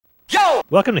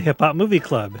Welcome to Hip Hop Movie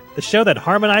Club, the show that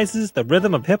harmonizes the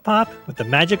rhythm of hip hop with the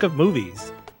magic of movies.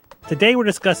 Today we're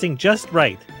discussing Just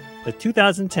Wright, the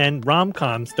 2010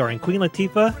 rom-com starring Queen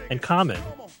Latifah and Common.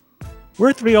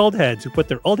 We're three old heads who put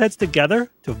their old heads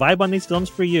together to vibe on these films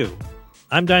for you.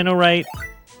 I'm Dino Wright,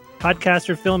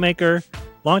 podcaster, filmmaker,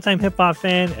 longtime hip hop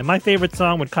fan, and my favorite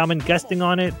song with Common guesting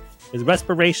on it is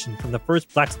Respiration from the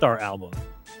first Black Star album.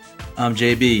 I'm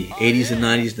JB, 80s and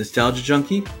 90s nostalgia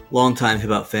junkie, longtime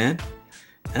hip hop fan.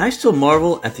 And I still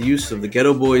marvel at the use of the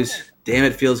Ghetto Boys' "Damn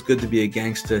It Feels Good to Be a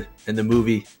Gangsta" in the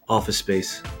movie Office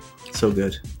Space. So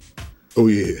good. Oh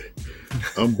yeah.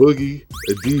 I'm Boogie,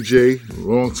 a DJ,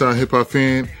 longtime hip hop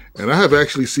fan, and I have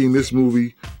actually seen this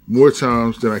movie more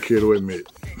times than I care to admit.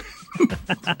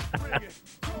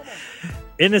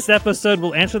 In this episode,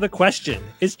 we'll answer the question,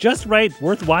 is Just Wright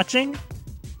worth watching?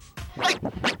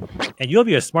 And you'll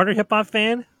be a smarter hip hop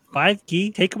fan, 5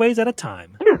 key takeaways at a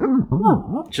time.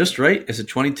 Just Wright is a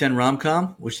 2010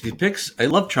 rom-com which depicts a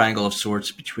love triangle of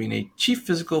sorts between a chief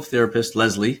physical therapist,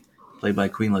 Leslie, played by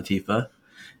Queen Latifah,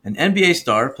 an NBA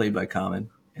star, played by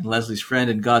Common, and Leslie's friend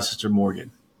and godsister,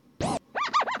 Morgan.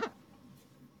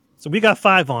 So we got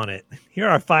 5 on it. Here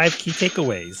are 5 key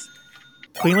takeaways.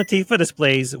 Queen Latifah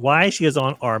displays why she is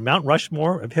on our Mount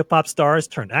Rushmore of hip-hop stars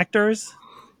turned actors.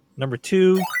 Number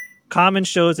 2, Common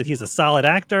shows that he's a solid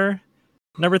actor.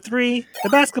 Number 3, the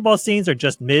basketball scenes are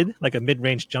just mid, like a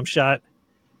mid-range jump shot.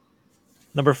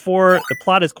 Number 4, the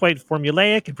plot is quite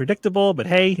formulaic and predictable, but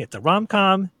hey, it's a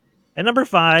rom-com. And number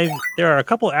 5, there are a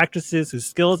couple actresses whose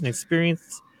skills and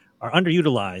experience are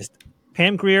underutilized.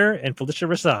 Pam Grier and Felicia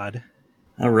Rashad.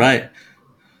 All right.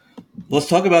 Let's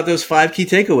talk about those 5 key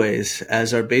takeaways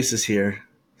as our basis here.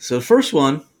 So the first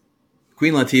one,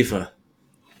 Queen Latifah.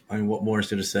 I mean, what more is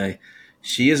there to say?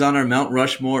 She is on our Mount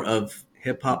Rushmore of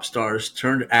hip-hop stars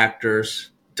turned actors.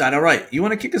 Dino Wright, you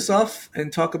want to kick us off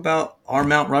and talk about our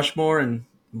Mount Rushmore and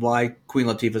why Queen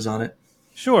Latifah's on it?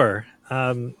 Sure.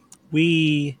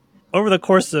 We, over the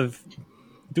course of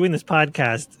doing this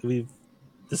podcast, we've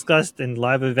discussed in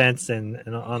live events and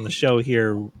on the show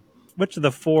here, which of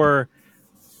the 4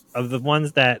 of the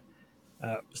ones that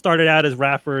started out as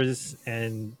rappers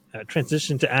and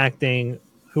transitioned to acting,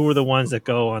 who were the ones that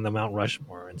go on the Mount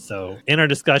Rushmore. And so in our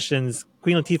discussions,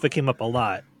 Queen Latifah came up a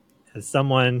lot as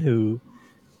someone who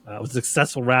was a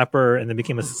successful rapper and then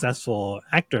became a successful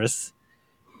actress.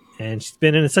 And she's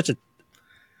been in such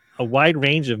a wide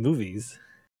range of movies.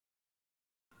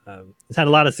 It's had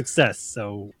a lot of success.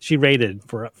 So she rated,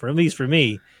 for at least for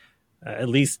me, at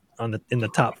least in the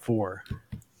top 4.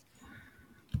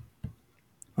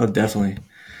 Oh, definitely.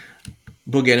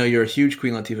 Boogie, I know you're a huge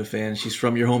Queen Latifah fan. She's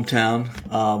from your hometown.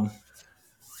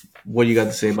 What do you got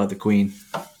to say about the Queen?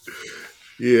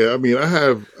 Yeah, I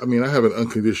have an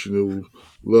unconditional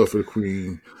love for the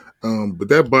Queen, but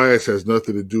that bias has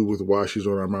nothing to do with why she's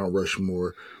on our Mount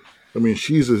Rushmore. I mean,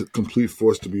 she's a complete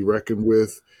force to be reckoned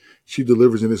with. She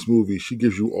delivers in this movie. She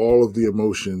gives you all of the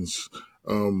emotions.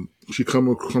 She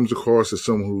comes across as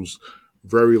someone who's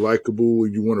very likable,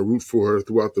 and you want to root for her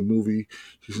throughout the movie.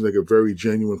 She's like a very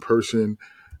genuine person.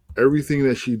 Everything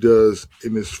that she does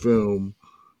in this film,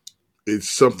 it's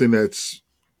something it's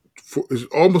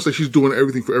almost like she's doing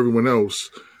everything for everyone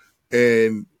else.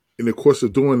 And in the course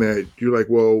of doing that, you're like,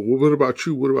 well, what about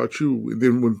you? What about you? And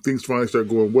then when things finally start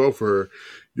going well for her,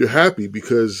 you're happy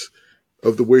because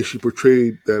of the way she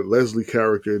portrayed that Leslie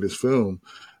character in this film.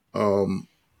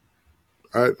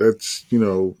 I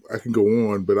can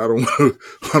go on, but I don't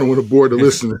want to bore the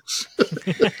listeners.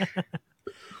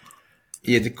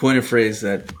 Yeah, to coin a phrase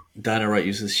that Dino Wright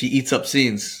uses, she eats up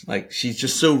scenes. Like, she's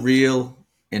just so real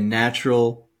and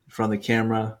natural in front of the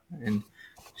camera, and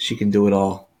she can do it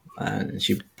all. And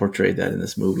she portrayed that in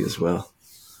this movie as well.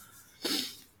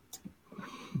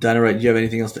 Dino Wright, do you have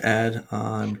anything else to add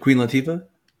on Queen Latifah?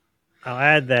 I'll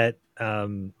add that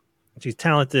she's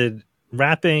talented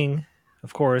rapping,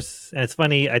 of course. And it's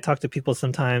funny, I talk to people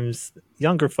sometimes,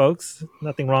 younger folks,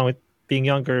 nothing wrong with being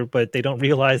younger, but they don't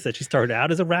realize that she started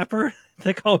out as a rapper.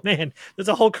 Like, oh man, there's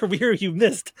a whole career you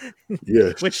missed.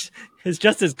 Yes. Which is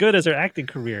just as good as her acting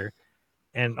career.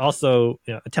 And also,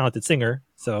 a talented singer.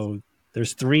 So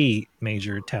there's 3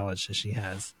 major talents that she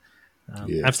has.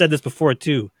 I've said this before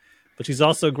too, but she's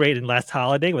also great in Last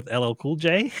Holiday with LL Cool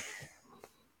J.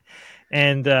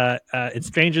 And in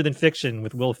Stranger Than Fiction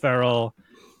with Will Ferrell,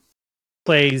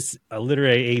 plays a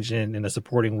literary agent in a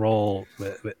supporting role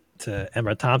to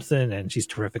Emma Thompson, and she's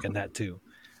terrific in that too.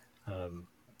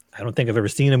 I don't think I've ever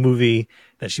seen a movie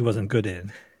that she wasn't good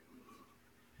in.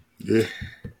 Yeah.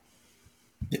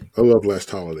 I love Last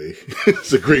Holiday.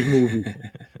 It's a great movie.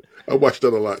 I watched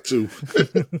that a lot too.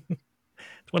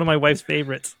 It's one of my wife's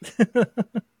favorites.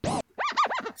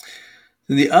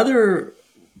 The other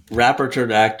rapper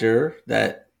turned actor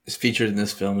that is featured in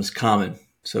this film is Common.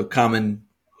 So Common,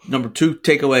 number two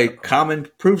takeaway, Common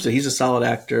proves that he's a solid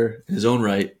actor in his own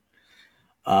right.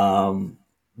 Boogie,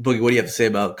 what do you have to say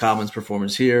about Common's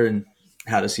performance here, and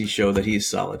how does he show that he's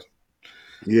solid?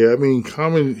 Yeah, I mean,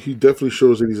 Common, he definitely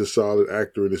shows that he's a solid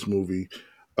actor in this movie.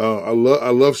 I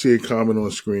love seeing Common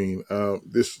on screen.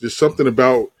 There's something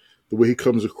about the way he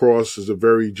comes across as a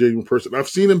very genuine person. I've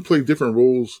seen him play different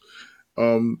roles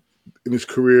um, in his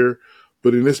career,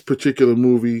 but in this particular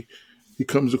movie, he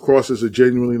comes across as a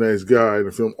genuinely nice guy in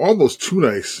the film. Almost too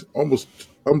nice, almost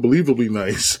unbelievably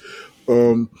nice.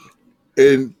 Um,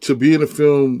 and to be in a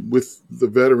film with the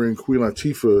veteran Queen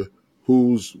Latifah,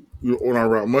 who's on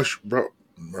our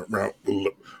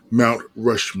Mount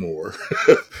Rushmore,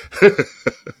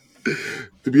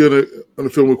 to be on a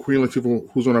film with Queen Latifah,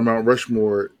 who's on our Mount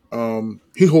Rushmore,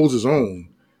 he holds his own,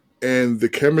 and the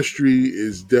chemistry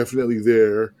is definitely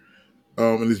there,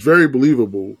 and it's very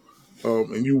believable,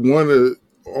 and you want to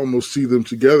almost see them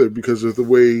together because of the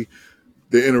way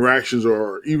the interactions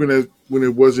are. Even as when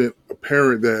it wasn't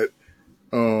apparent that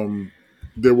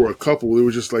there were a couple. It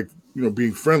was just like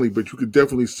being friendly, but you could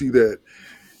definitely see that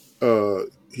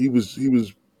he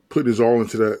was putting his all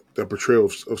into that portrayal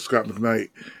of Scott McKnight,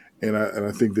 and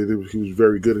I think that he was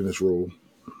very good in this role.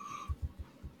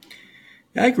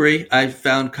 I agree. I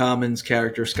found Common's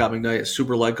character, Scott McKnight,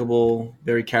 super likable,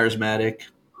 very charismatic.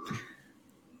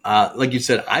 Like you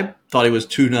said, I thought he was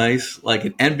too nice, like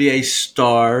an NBA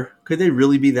star. Could they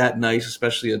really be that nice,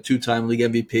 especially a two-time league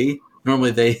MVP?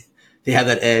 Normally they have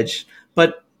that edge,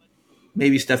 but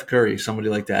maybe Steph Curry, somebody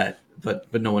like that, but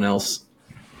no one else.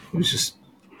 He was just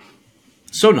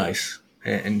so nice,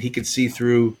 and he could see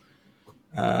through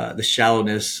the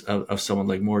shallowness of someone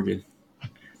like Morgan.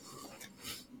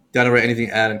 Donna, anything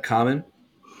to add in Common?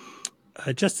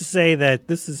 Just to say that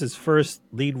this is his first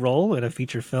lead role in a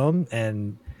feature film,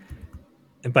 and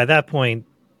by that point,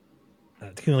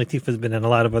 Queen Latifah has been in a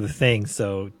lot of other things.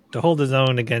 So to hold his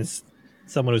own against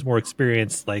someone who's more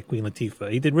experienced like Queen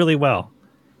Latifah, he did really well.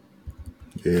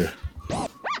 Yeah. So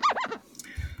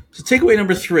takeaway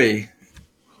number 3.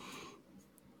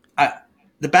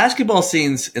 The basketball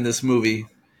scenes in this movie,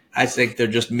 I think they're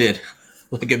just mid,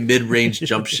 like a mid-range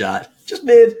jump shot. Just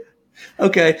mid.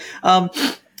 Okay.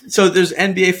 So there's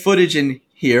NBA footage in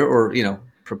here, or,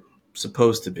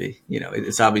 supposed to be.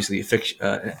 It's obviously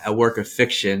a work of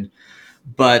fiction.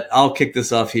 But I'll kick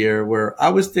this off here, where I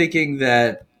was thinking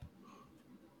that,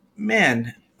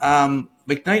 man,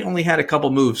 McKnight only had a couple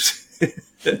moves.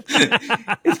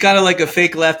 It's kind of like a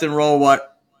fake left and roll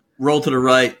to the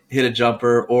right, hit a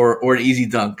jumper, or an easy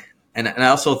dunk. And I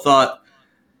also thought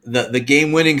the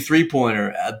game winning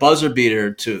 3-pointer, a buzzer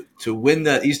beater to win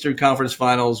the Eastern Conference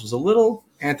Finals was a little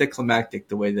anticlimactic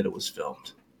the way that it was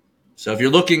filmed. So if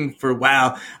you're looking for,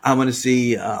 wow, I'm going to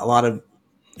see a lot of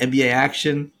NBA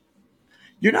action,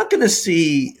 you're not going to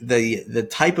see the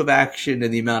type of action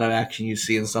and the amount of action you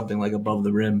see in something like Above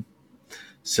the Rim.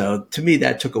 So to me,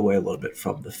 that took away a little bit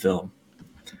from the film.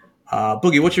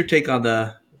 Boogie, what's your take on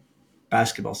the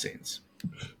basketball scenes?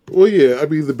 Well, yeah, I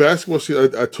mean the basketball scene.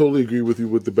 I totally agree with you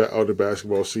with on the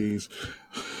basketball scenes.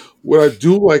 What I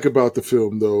do like about the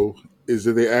film, though, is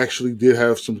that they actually did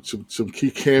have some key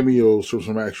cameos from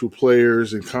some actual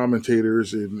players and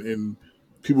commentators and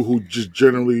people who just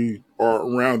generally are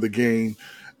around the game.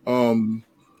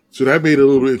 So that made it a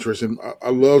little bit interesting. I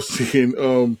love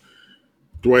seeing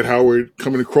Dwight Howard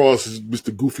coming across as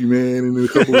Mr. Goofy Man and a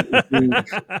couple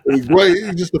of Dwight,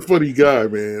 he's just a funny guy,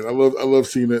 man. I love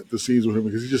seeing the scenes with him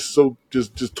because he's just so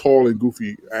just tall and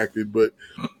goofy acted, but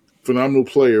phenomenal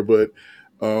player. But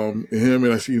him,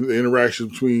 and I see the interaction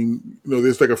between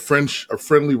there's like a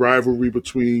friendly rivalry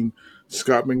between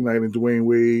Scott McKnight and Dwayne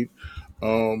Wade.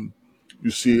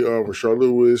 You see Rashard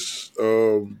Lewis,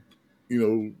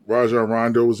 Rajon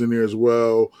Rondo was in there as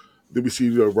well. Then we see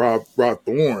Rod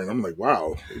Thorne. I'm like,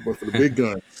 wow, they went for the big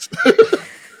guns,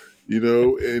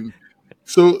 and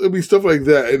so I mean stuff like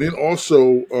that. And then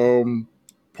also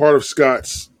part of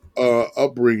Scott's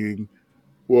upbringing,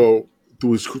 well,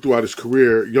 throughout his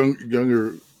career,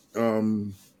 younger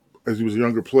as he was a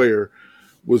younger player,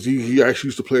 was he actually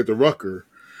used to play at the Rucker,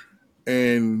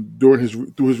 and through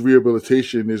his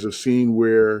rehabilitation, there's a scene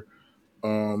where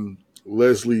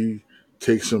Leslie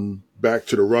takes him back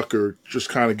to the Rucker, just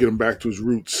kind of get him back to his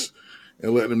roots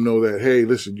and letting him know that, hey,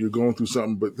 listen, you're going through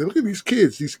something, but look at these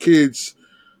kids. These kids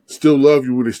still love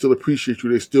you, they still appreciate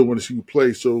you, they still want to see you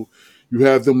play. So you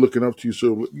have them looking up to you.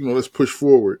 So let's push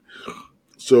forward.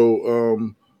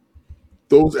 So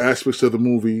those aspects of the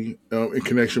movie in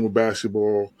connection with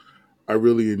basketball, I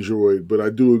really enjoyed. But I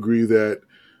do agree that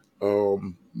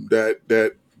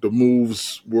That the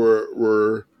moves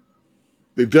were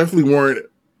they definitely weren't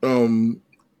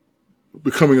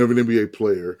becoming of an NBA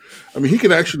player. I mean, he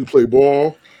can actually play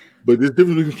ball, but there's a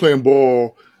difference between playing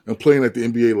ball and playing at the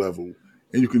NBA level.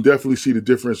 And you can definitely see the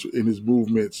difference in his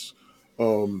movements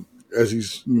as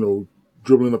he's,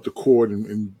 dribbling up the court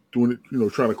and doing it,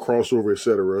 trying to cross over,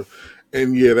 etc.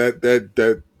 And yeah,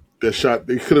 that shot,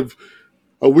 they could have.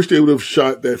 I wish they would have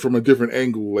shot that from a different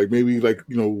angle, like maybe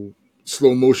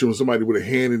slow motion with somebody with a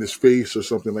hand in his face or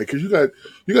something, like, because you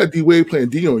got D Wade playing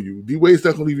D on you. D Wade's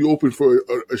not going to leave you open for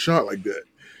a shot like that.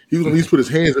 He's going to at least put his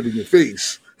hands up in your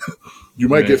face. You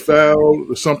might get fouled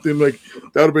or something, like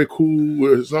that would have been cool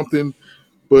or something.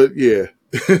 But yeah,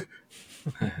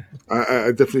 I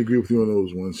definitely agree with you on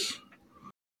those ones.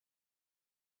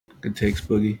 Good takes,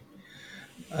 Boogie.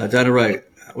 Donna Wright,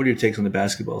 what are your takes on the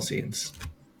basketball scenes?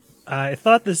 I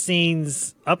thought the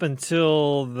scenes up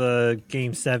until the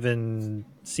Game 7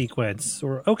 sequence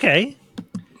were okay.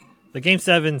 The Game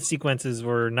 7 sequences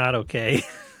were not okay.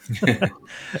 It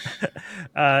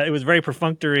was very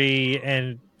perfunctory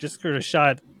and just sort of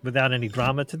shot without any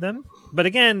drama to them. But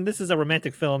again, this is a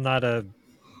romantic film, not a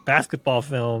basketball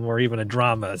film or even a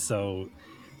drama. So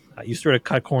you sort of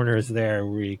cut corners there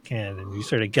where you can, and you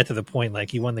sort of get to the point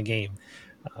like he won the game.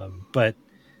 But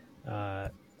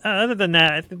other than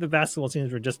that, I think the basketball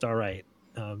scenes were just all right.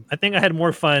 I think I had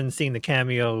more fun seeing the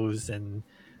cameos and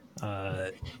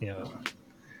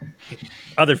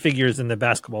other figures in the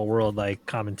basketball world, like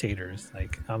commentators.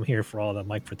 Like, I'm here for all the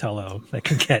Mike Fratello I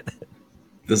can get.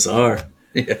 The Czar,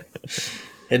 yeah,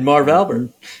 and Marv Albert.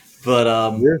 But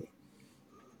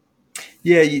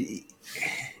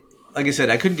like I said,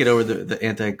 I couldn't get over the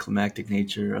anticlimactic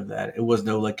nature of that. It was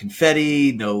no like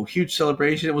confetti, no huge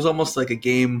celebration. It was almost like a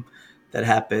game that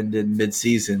happened in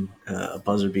mid-season, a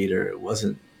buzzer beater. It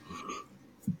wasn't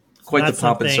quite the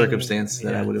pomp and circumstance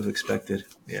that I would have expected.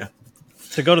 Yeah,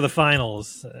 to go to the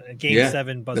finals, Game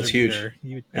 7 buzzer that's beater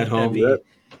huge. At home.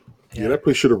 That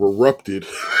place should have erupted.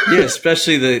 Yeah,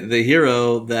 especially the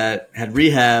hero that had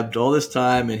rehabbed all this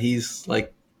time, and he's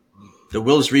like the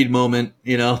Willis Reed moment,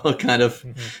 kind of.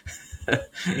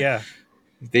 Mm-hmm. Yeah,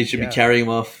 they should be carrying him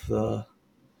off the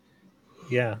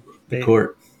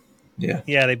court. Yeah,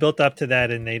 they built up to that,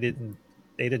 and they didn't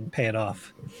pay it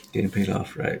off. Didn't pay it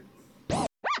off, right?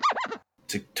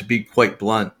 To be quite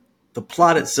blunt, the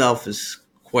plot itself is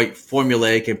quite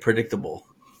formulaic and predictable.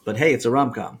 But hey, it's a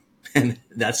rom-com, and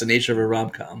that's the nature of a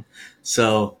rom-com.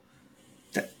 So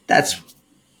that's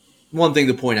one thing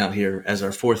to point out here as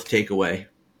our fourth takeaway.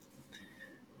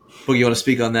 Boogie, you want to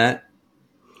speak on that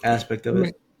aspect of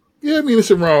it? Yeah, I mean,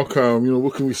 it's a rom-com.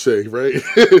 What can we say, right?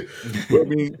 But I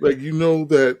mean,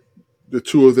 that the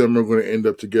two of them are going to end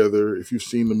up together. If you've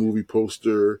seen the movie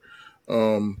poster,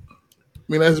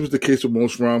 as was the case with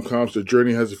most rom-coms, the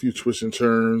journey has a few twists and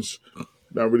turns.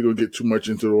 Not really going to get too much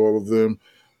into all of them,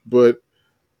 but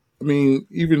I mean,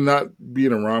 even not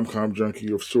being a rom-com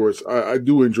junkie of sorts, I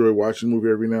do enjoy watching the movie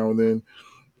every now and then.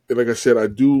 And like I said, I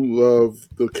do love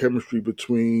the chemistry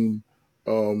between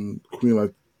Queen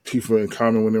Latifah and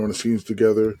Common when they're on the scenes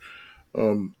together.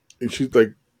 And she's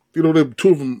like, they're two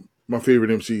of them, my favorite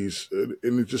MCs,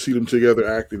 and to see them together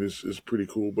acting is pretty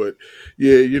cool. But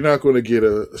yeah, you're not going to get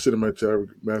a cinematic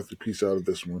masterpiece out of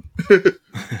this one.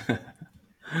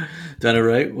 Done it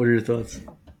right. What are your thoughts?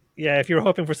 Yeah, if you're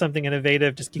hoping for something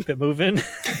innovative, just keep it moving.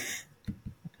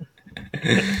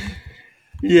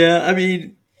 Yeah, I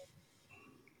mean,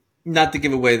 not to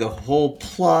give away the whole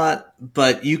plot,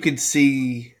 but you could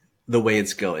see the way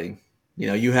it's going.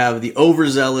 You have the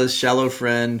overzealous, shallow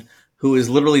friend who has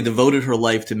literally devoted her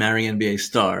life to marrying an NBA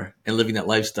star and living that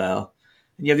lifestyle.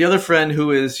 And you have the other friend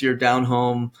who is your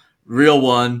down-home, real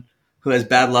one who has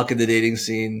bad luck in the dating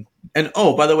scene. And,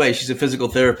 oh, by the way, she's a physical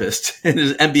therapist and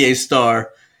is an NBA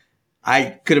star.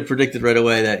 I could have predicted right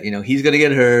away that, he's going to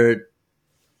get hurt.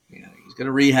 He's going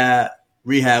to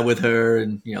rehab with her,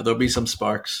 and, there'll be some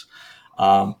sparks.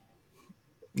 You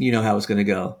know how it's going to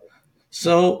go.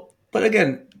 So, but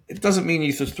again, it doesn't mean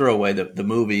you should throw away the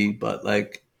movie, but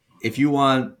like, if you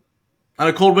want, on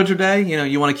a cold winter day,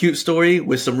 you want a cute story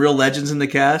with some real legends in the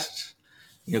cast,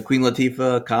 Queen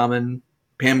Latifah, Common,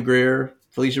 Pam Grier,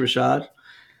 Felicia Rashad,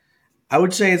 I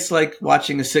would say it's like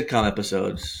watching a sitcom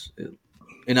episode.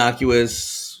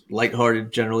 Innocuous,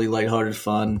 generally lighthearted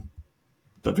fun,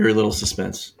 but very little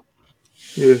suspense.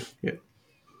 Yeah.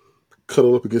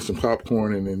 Cuddle up against some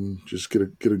popcorn and then just get a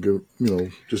good,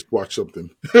 just watch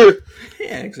something.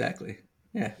 Yeah, exactly.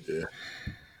 Yeah.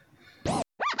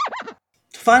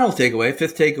 Final takeaway,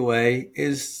 fifth takeaway,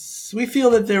 is we feel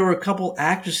that there were a couple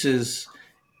actresses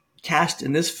cast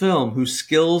in this film whose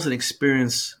skills and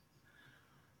experience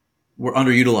were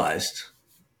underutilized.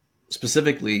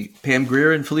 Specifically, Pam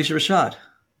Grier and Felicia Rashad.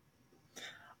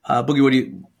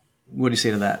 Boogie, what do you say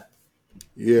to that?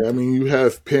 Yeah, I mean, you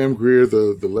have Pam Grier,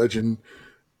 the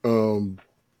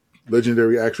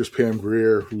legendary actress Pam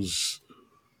Grier, who's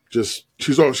just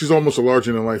she's almost a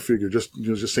larger than life figure. Just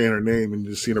just saying her name and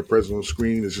just seeing her presence on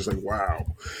screen is just like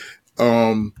wow.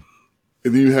 And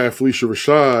then you have Felicia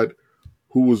Rashad,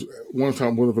 who was one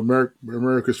time one of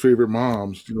America's favorite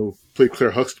moms. Played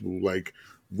Claire Huxtable, like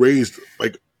raised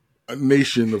like a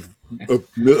nation of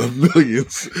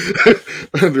millions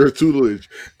under her tutelage,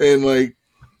 and like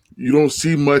you don't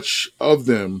see much of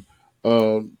them,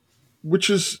 which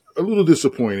is a little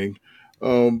disappointing.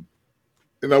 Um,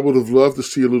 and I would have loved to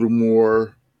see a little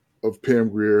more of Pam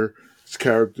Grier's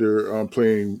character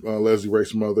playing Leslie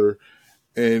Wright's mother,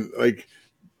 and like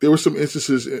there were some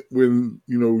instances when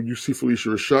you see Felicia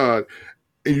Rashad,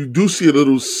 and you do see a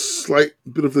little slight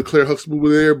bit of the Claire Huxtable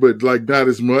there, but like not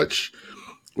as much.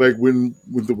 Like when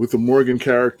with the Morgan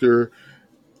character,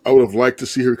 I would have liked to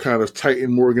see her kind of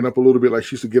tighten Morgan up a little bit, like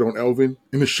she used to get on Elvin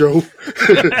in the show.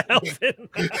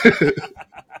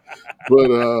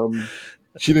 But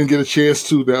she didn't get a chance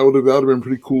to. That would have been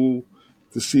pretty cool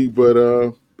to see. But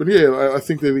yeah, I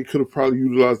think that they could have probably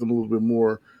utilized them a little bit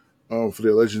more for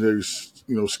their legendary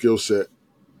skill set.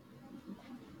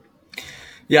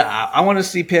 Yeah, I want to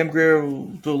see Pam Grier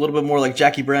do a little bit more like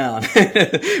Jackie Brown.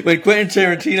 When Quentin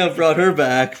Tarantino brought her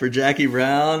back for Jackie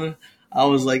Brown, I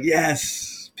was like,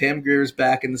 yes, Pam Grier's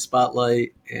back in the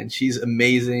spotlight, and she's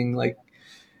amazing. Like,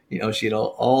 she had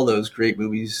all those great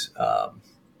movies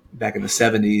back in the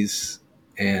 70s,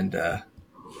 and it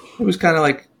was kind of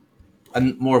like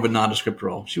more of a nondescript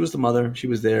role. She was the mother. She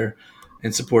was there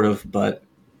and supportive, but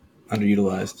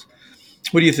underutilized.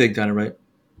 What do you think, Donna Wright?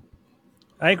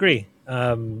 I agree.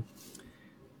 I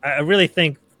really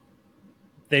think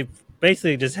they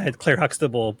basically just had Claire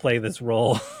Huxtable play this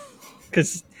role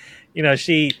because,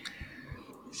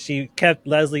 she kept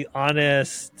Leslie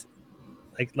honest,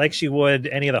 like she would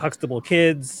any of the Huxtable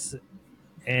kids,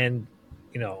 and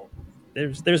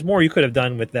there's more you could have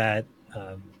done with that,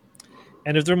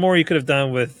 and if there's more you could have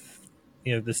done with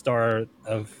the star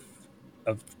of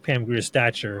Pam Grier's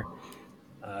stature.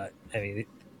 I mean,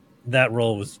 that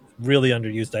role was really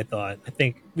underused. I thought. I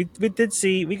think we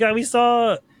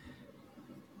saw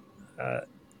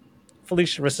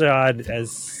Felicia Rashad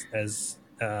as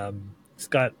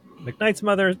Scott McKnight's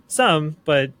mother,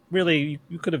 but really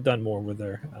you could have done more with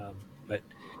her. But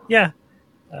yeah,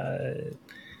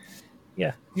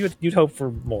 yeah, you'd hope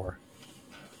for more.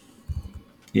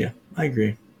 Yeah, I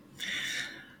agree.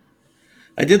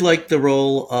 I did like the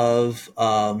role of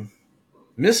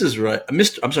Mrs. Wright.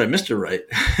 Mr. Wright.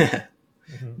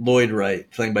 Lloyd Wright,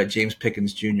 played by James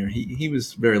Pickens Jr. He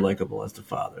was very likable as the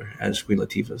father, as Queen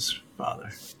Latifah's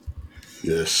father.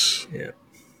 Yes.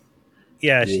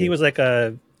 Yeah. He was like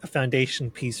a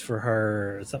foundation piece for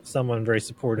her. Someone very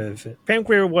supportive. Pam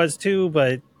Grier was too,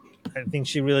 but I think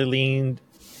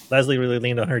Leslie really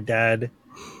leaned on her dad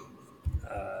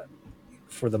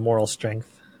for the moral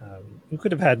strength. You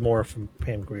could have had more from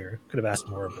Pam Grier. Could have asked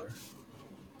more of her.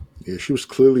 Yeah, she was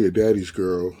clearly a daddy's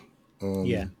girl.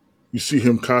 Yeah. You see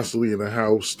him constantly in a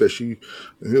house that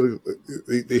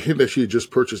they hint that she had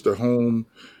just purchased a home,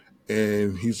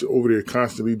 and he's over there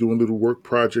constantly doing little work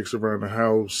projects around the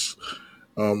house.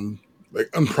 Like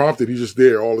unprompted, he's just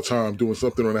there all the time doing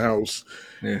something on the house.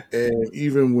 Yeah. And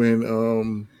even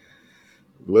when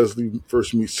Leslie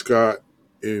first meets Scott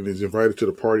and is invited to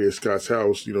the party at Scott's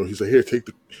house, he's like, "Here, take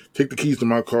the keys to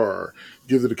my car."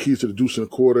 Gives her the keys to the Deuce and a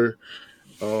Quarter.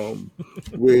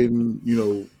 When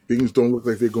things don't look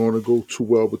like they're going to go too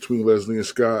well between Leslie and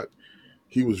Scott,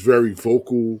 he was very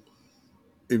vocal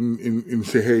in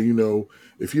say, hey,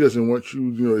 if he doesn't want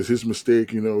you, it's his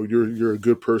mistake. You're a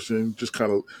good person. Just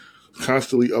kind of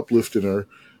constantly uplifting her.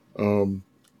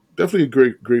 Definitely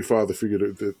a great father figure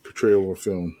to portrayal on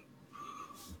film.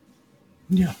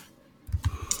 Yeah.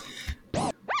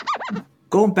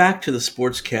 Going back to the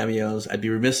sports cameos, I'd be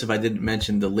remiss if I didn't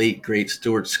mention the late great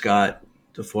Stuart Scott,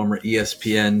 the former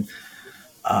ESPN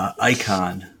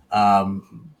icon.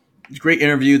 Great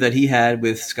interview that he had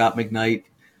with Scott McKnight,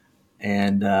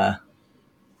 and the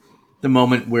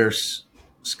moment where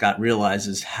Scott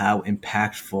realizes how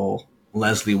impactful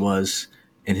Leslie was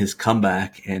in his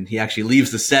comeback, and he actually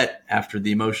leaves the set after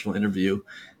the emotional interview.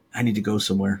 I need to go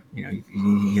somewhere.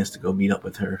 He has to go meet up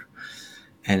with her.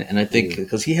 And I think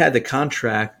because he had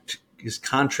his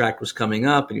contract was coming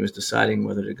up, and he was deciding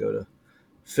whether to go to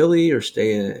Philly or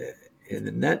stay in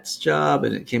the Nets job.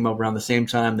 And it came up around the same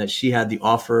time that she had the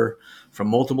offer from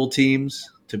multiple teams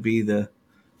to be the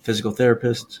physical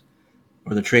therapist.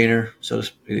 or the trainer, so to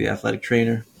speak, the athletic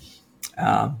trainer.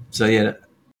 So yeah,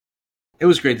 it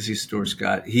was great to see Stuart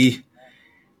Scott. He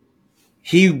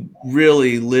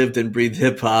really lived and breathed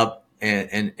hip hop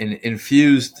and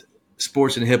infused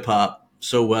sports and hip hop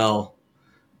so well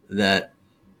that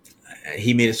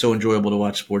he made it so enjoyable to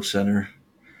watch Sports Center.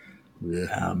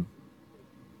 Yeah.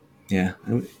 Yeah,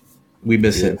 we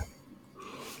miss him.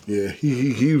 Yeah,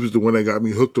 he was the one that got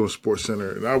me hooked on Sports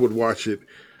Center, and I would watch it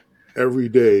every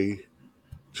day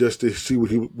just to see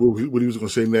what he was going to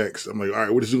say next. I'm like, all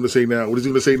right, what is he going to say now? What is he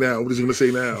going to say now? What is he going to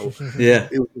say now? Yeah,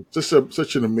 It was just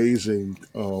such an amazing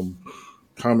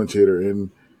commentator, and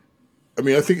I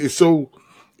mean, I think it's so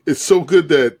good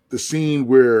that the scene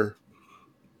where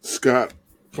Scott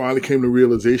finally came to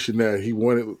realization that he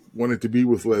wanted to be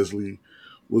with Leslie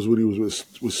was when he was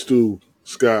with Stu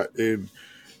Scott, and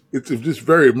it's just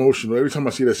very emotional. Every time I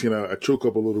see that scene, I choke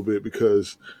up a little bit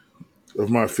because of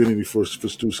my affinity for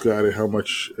Stu Scott and how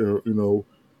much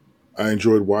I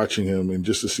enjoyed watching him, and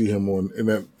just to see him in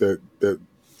that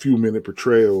few minute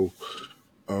portrayal.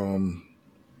 Yeah,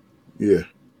 so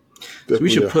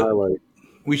definitely a highlight.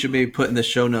 we should maybe put in the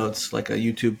show notes like a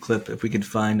YouTube clip if we could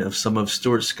find of some of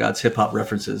Stuart Scott's hip hop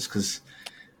references because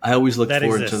I always look That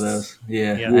forward to exists. those.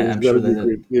 Yeah, Yeah. Yeah, I'm sure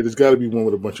that. there's got to be one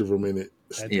with a bunch of them in it.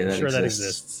 Yeah, I'm that sure that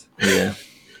exists. exists.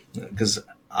 Yeah, because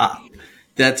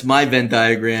that's my Venn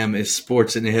diagram is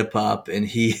sports and hip hop, and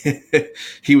he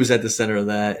he was at the center of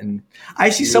that. And I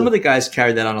see some of the guys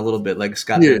carried that on a little bit, like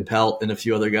Scott Yeah. Van Pelt and a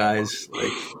few other guys.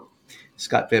 Like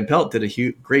Scott Van Pelt did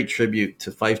a great tribute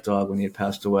to Fife Dog when he had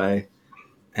passed away,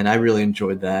 and I really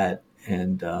enjoyed that.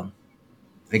 And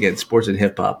again, sports and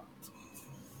hip hop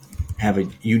have a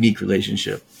unique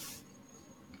relationship,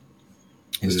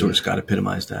 and Stuart Scott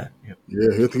epitomized that. Yep. Yeah,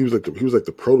 I think he was like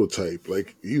the prototype.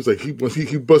 Like once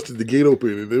he busted the gate open,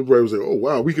 and everybody was like, "Oh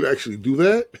wow, we could actually do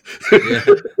that."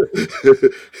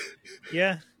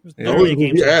 Yeah. It was Yeah. literally a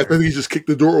game Yeah, I changer. think he just kicked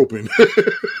the door open.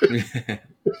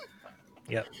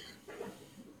 Yep.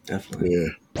 Definitely.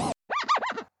 Yeah,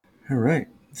 All right.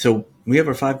 So we have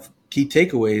our 5 key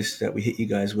takeaways that we hit you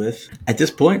guys with. At this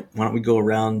point, why don't we go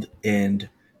around and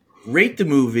rate the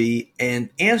movie and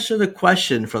answer the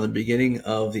question from the beginning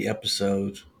of the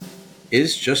episode: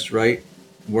 is Just Right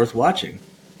worth watching?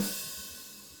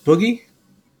 Boogie,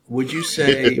 would you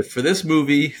say for this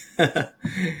movie,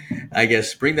 I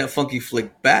guess bring that funky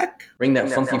flick back, or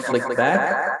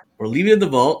leave it in the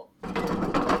vault?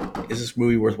 Is this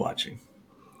movie worth watching?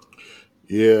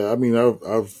 yeah. I mean,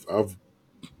 I've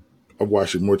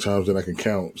watched it more times than I can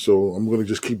count, so I'm going to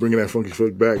just keep bringing that funky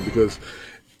flick back because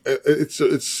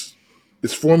it's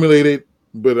formulated,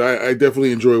 but I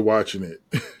definitely enjoy watching it.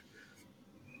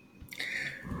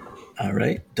 All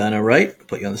right, done. All right,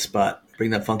 put you on the spot.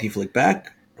 Bring that funky flick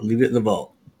back, or leave it in the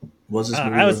vault. Was this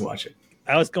movie worth watching?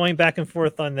 I was going back and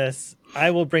forth on this.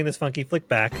 I will bring this funky flick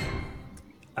back.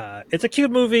 It's a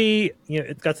cute movie.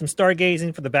 It's got some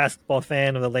stargazing for the basketball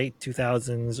fan of the late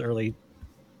 2000s, early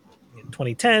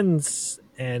 2010s,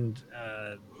 and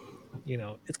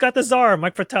it's got the czar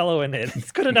Mike Fratello in it.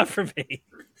 It's good enough for me.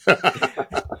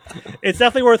 It's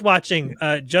definitely worth watching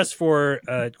just for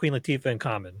Queen Latifah and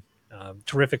Common.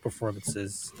 Terrific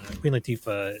performances. Queen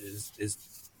Latifah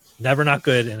is never not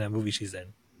good in a movie she's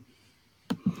in.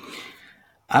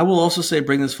 I will also say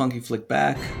bring this funky flick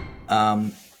back.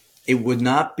 It would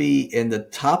not be in the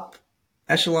top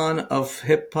echelon of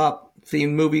hip hop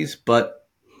themed movies, but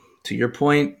to your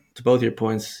point, to both your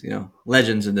points,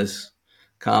 legends in this: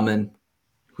 Common,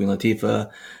 Queen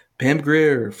Latifah, Pam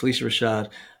Grier, Felicia Rashad,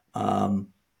 and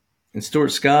Stuart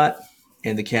Scott,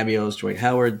 and the cameos: Dwight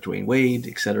Howard, Dwayne Wade,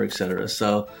 et cetera, et cetera.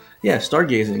 So, yeah,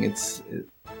 stargazing. It's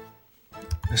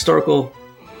historical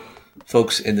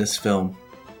folks in this film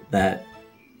that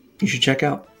you should check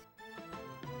out.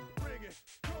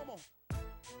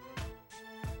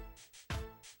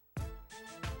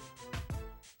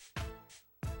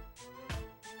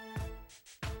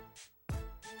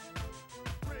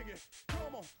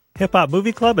 Hip Hop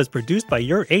Movie Club is produced by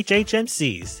your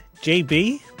HHMCs,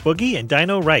 JB, Boogie, and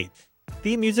Dino Wright.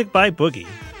 Theme music by Boogie.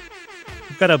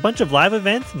 We've got a bunch of live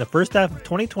events in the first half of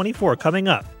 2024 coming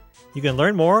up. You can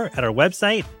learn more at our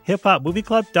website,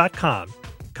 hiphopmovieclub.com.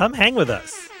 Come hang with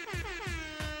us.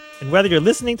 And whether you're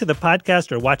listening to the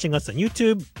podcast or watching us on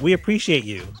YouTube, we appreciate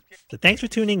you. So thanks for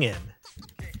tuning in.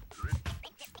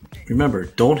 Remember,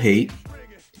 don't hate,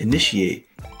 initiate.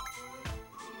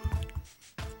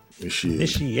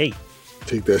 Initiate.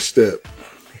 Take that step.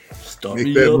 Start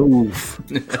Make that move.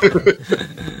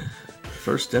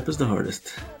 First step is the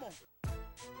hardest.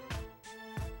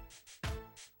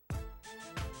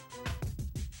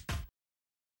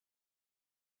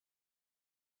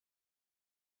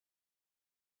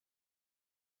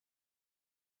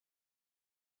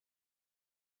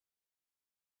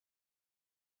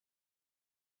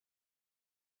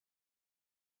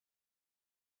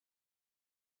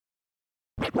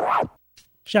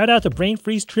 Shout out to Brain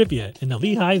Freeze Trivia in the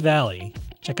Lehigh Valley.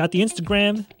 Check out the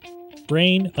Instagram,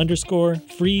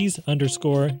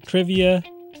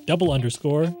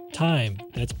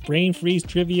 brain_freeze_trivia_time. That's Brain Freeze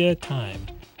Trivia time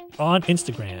on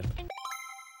Instagram.